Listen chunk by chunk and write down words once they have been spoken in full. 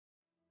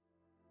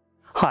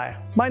Hi,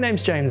 my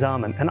name's James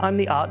Arman and I'm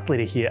the arts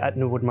leader here at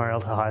Norwood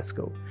High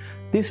School.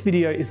 This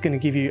video is going to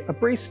give you a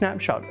brief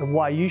snapshot of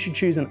why you should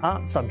choose an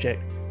art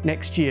subject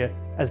next year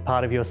as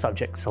part of your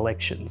subject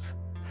selections.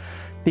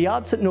 The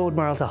arts at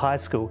Norwood High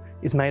School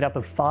is made up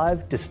of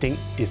 5 distinct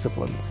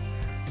disciplines: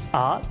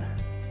 art,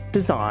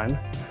 design,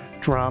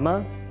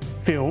 drama,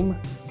 film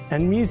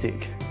and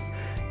music,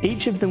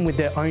 each of them with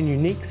their own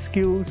unique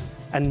skills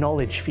and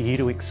knowledge for you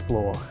to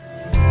explore.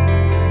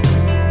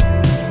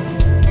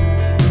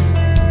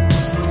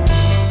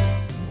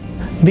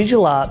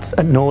 Visual arts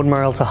at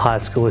Norwood High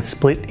School is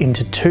split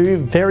into 2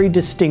 very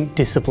distinct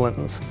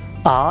disciplines: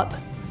 art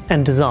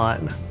and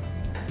design.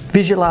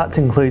 Visual arts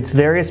includes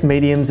various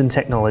mediums and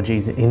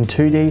technologies in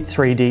 2D,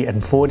 3D and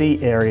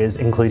 4D areas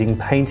including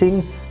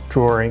painting,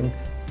 drawing,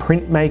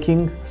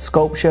 printmaking,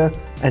 sculpture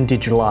and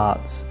digital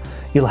arts.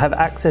 You'll have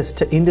access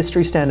to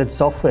industry standard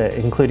software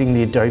including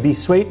the Adobe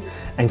suite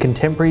and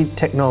contemporary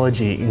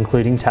technology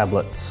including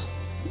tablets.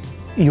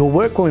 Your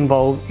work will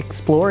involve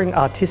exploring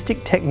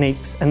artistic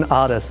techniques and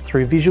artists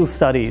through visual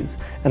studies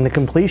and the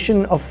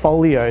completion of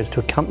folios to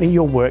accompany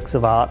your works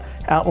of art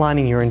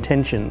outlining your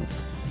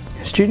intentions.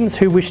 Students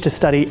who wish to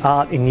study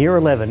art in Year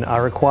 11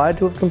 are required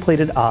to have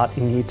completed art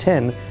in Year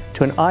 10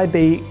 to an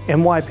IB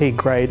MYP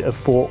grade of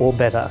 4 or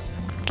better.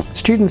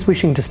 Students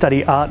wishing to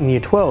study art in Year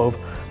 12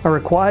 are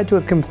required to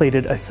have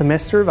completed a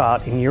semester of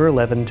art in Year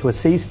 11 to a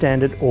C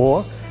standard,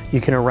 or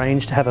you can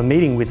arrange to have a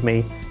meeting with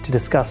me to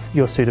discuss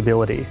your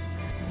suitability.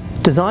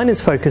 Design is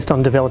focused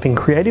on developing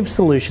creative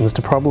solutions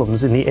to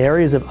problems in the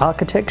areas of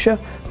architecture,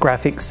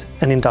 graphics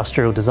and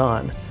industrial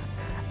design.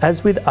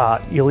 As with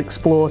art, you'll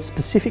explore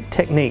specific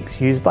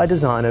techniques used by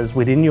designers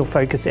within your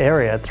focus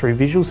area through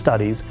visual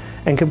studies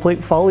and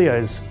complete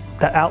folios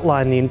that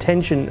outline the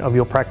intention of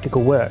your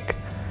practical work.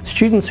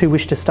 Students who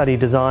wish to study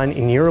design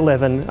in Year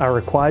 11 are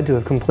required to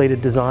have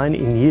completed design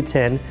in Year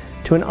 10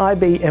 to an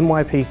IB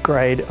MYP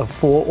grade of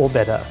 4 or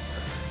better.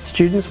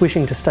 Students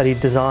wishing to study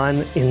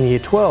design in Year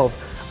 12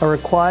 are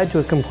required to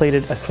have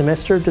completed a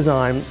semester of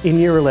design in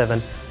Year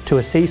 11 to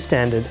a C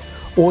standard,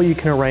 or you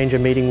can arrange a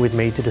meeting with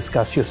me to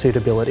discuss your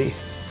suitability.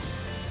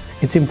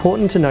 It's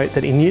important to note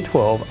that in Year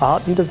 12,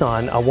 art and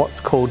design are what's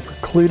called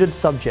precluded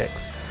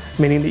subjects,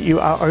 meaning that you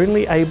are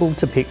only able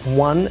to pick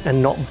one and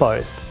not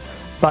both,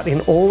 but in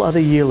all other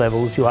year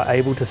levels you are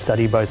able to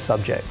study both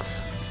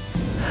subjects.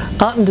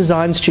 Art and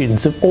design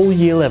students of all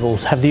year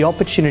levels have the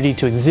opportunity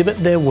to exhibit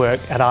their work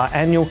at our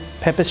annual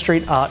Pepper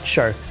Street Art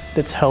Show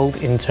that's held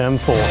in Term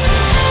 4.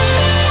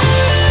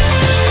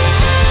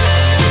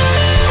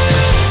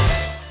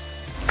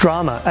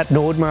 Drama at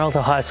Norwood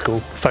High School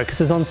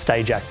focuses on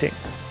stage acting.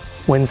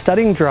 When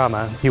studying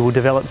drama, you will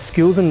develop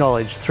skills and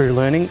knowledge through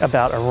learning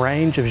about a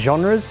range of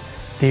genres,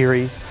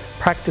 theories,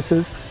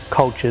 practices,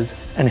 cultures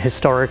and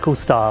historical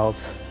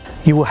styles.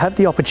 You will have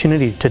the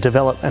opportunity to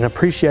develop an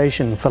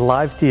appreciation for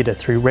live theatre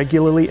through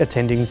regularly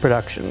attending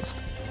productions.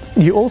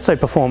 You also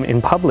perform in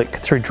public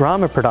through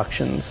drama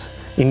productions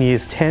in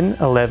Years 10,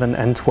 11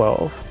 and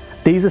 12.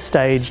 These are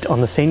staged on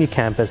the senior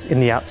campus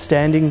in the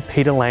outstanding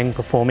Peter Lang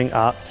Performing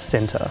Arts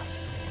Centre.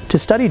 To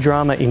study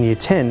drama in Year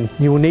 10,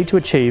 you will need to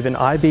achieve an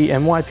IB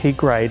MYP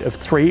grade of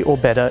 3 or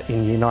better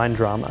in Year 9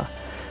 drama.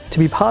 To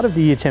be part of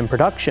the Year 10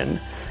 production,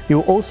 you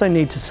will also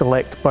need to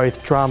select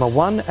both Drama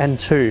 1 and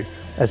 2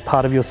 as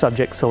part of your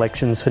subject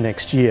selections for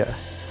next year.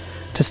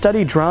 To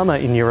study drama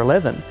in Year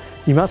 11,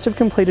 you must have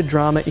completed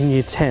drama in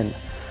Year 10.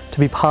 To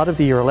be part of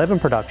the Year 11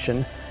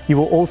 production, you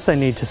will also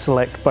need to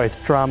select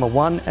both Drama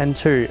 1 and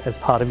 2 as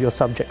part of your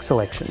subject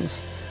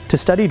selections. To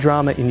study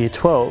drama in Year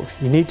 12,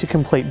 you need to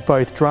complete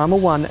both Drama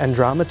 1 and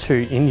Drama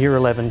 2 in Year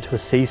 11 to a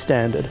C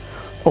standard.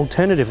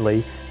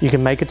 Alternatively, you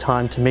can make a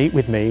time to meet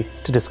with me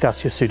to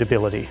discuss your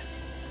suitability.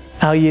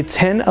 Our Year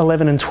 10,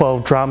 11 and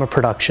 12 drama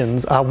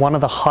productions are one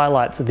of the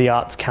highlights of the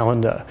arts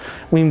calendar.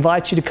 We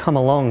invite you to come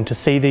along to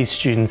see these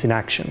students in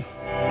action.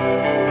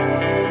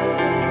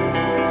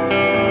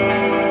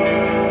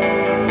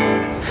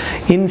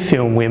 In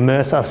film, we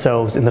immerse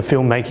ourselves in the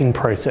filmmaking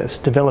process,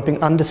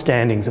 developing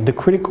understandings of the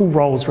critical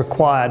roles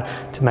required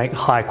to make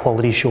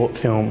high-quality short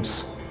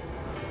films.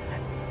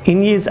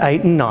 In Years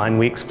 8 and 9,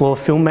 we explore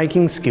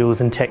filmmaking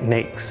skills and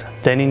techniques.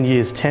 Then in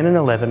Years 10 and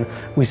 11,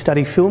 we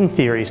study film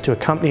theories to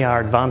accompany our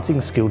advancing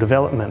skill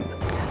development.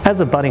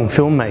 As a budding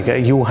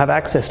filmmaker, you will have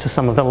access to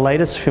some of the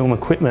latest film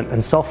equipment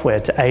and software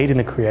to aid in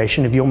the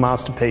creation of your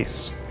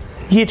masterpiece.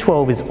 Year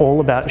 12 is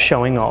all about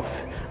showing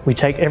off. We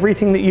take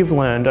everything that you've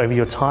learned over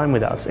your time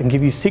with us and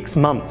give you 6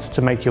 months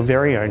to make your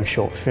very own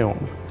short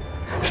film.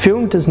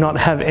 Film does not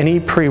have any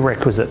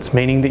prerequisites,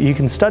 meaning that you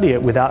can study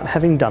it without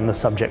having done the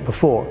subject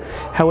before.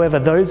 However,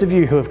 those of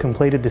you who have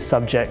completed this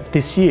subject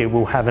this year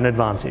will have an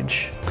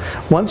advantage.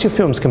 Once your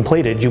film's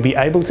completed, you'll be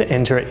able to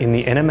enter it in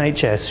the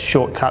NMHS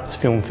Shortcuts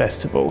Film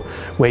Festival,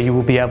 where you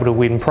will be able to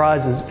win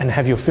prizes and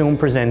have your film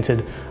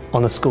presented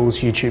on the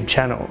school's YouTube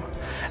channel.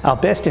 Our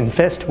Best in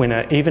Fest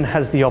winner even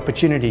has the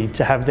opportunity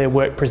to have their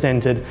work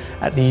presented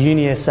at the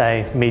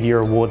UniSA Media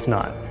Awards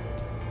Night.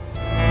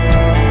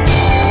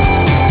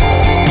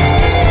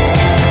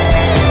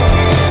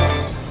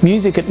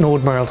 Music at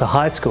Norwood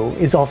High School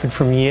is offered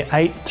from Year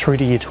 8 through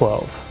to Year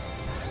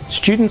 12.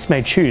 Students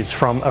may choose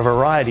from a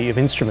variety of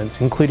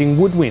instruments including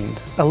woodwind,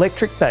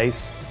 electric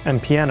bass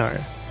and piano.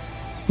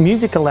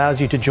 Music allows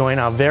you to join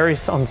our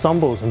various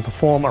ensembles and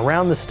perform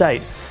around the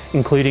state,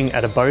 including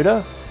at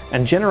Aboda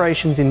and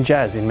Generations in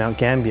Jazz in Mount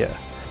Gambier.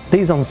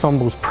 These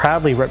ensembles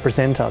proudly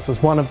represent us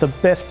as one of the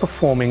best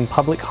performing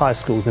public high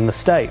schools in the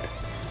state.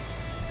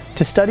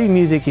 To study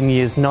music in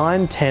Years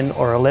 9, 10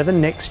 or 11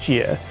 next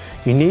year,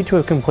 you need to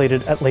have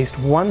completed at least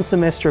one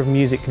semester of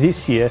music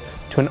this year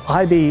to an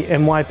IB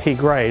MYP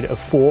grade of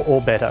 4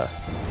 or better.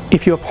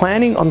 If you're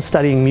planning on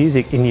studying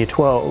music in Year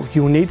 12,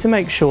 you will need to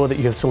make sure that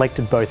you have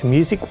selected both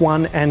Music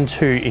 1 and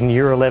 2 in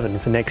Year 11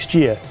 for next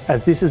year,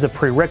 as this is a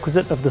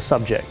prerequisite of the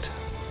subject.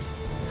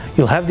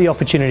 You'll have the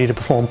opportunity to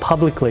perform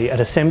publicly at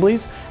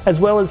assemblies, as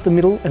well as the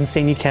middle and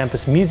senior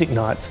campus music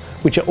nights,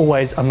 which are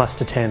always a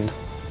must attend.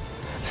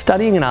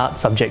 Studying an art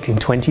subject in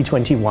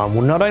 2021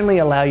 will not only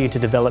allow you to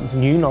develop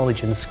new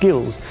knowledge and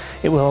skills,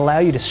 it will allow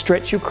you to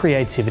stretch your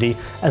creativity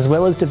as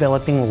well as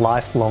developing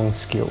lifelong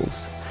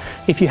skills.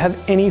 If you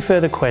have any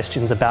further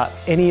questions about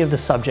any of the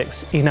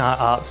subjects in our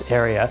arts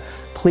area,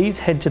 please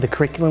head to the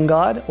curriculum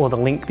guide or the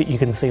link that you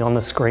can see on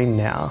the screen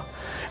now.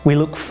 We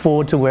look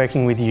forward to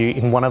working with you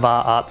in one of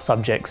our art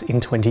subjects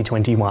in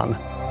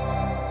 2021.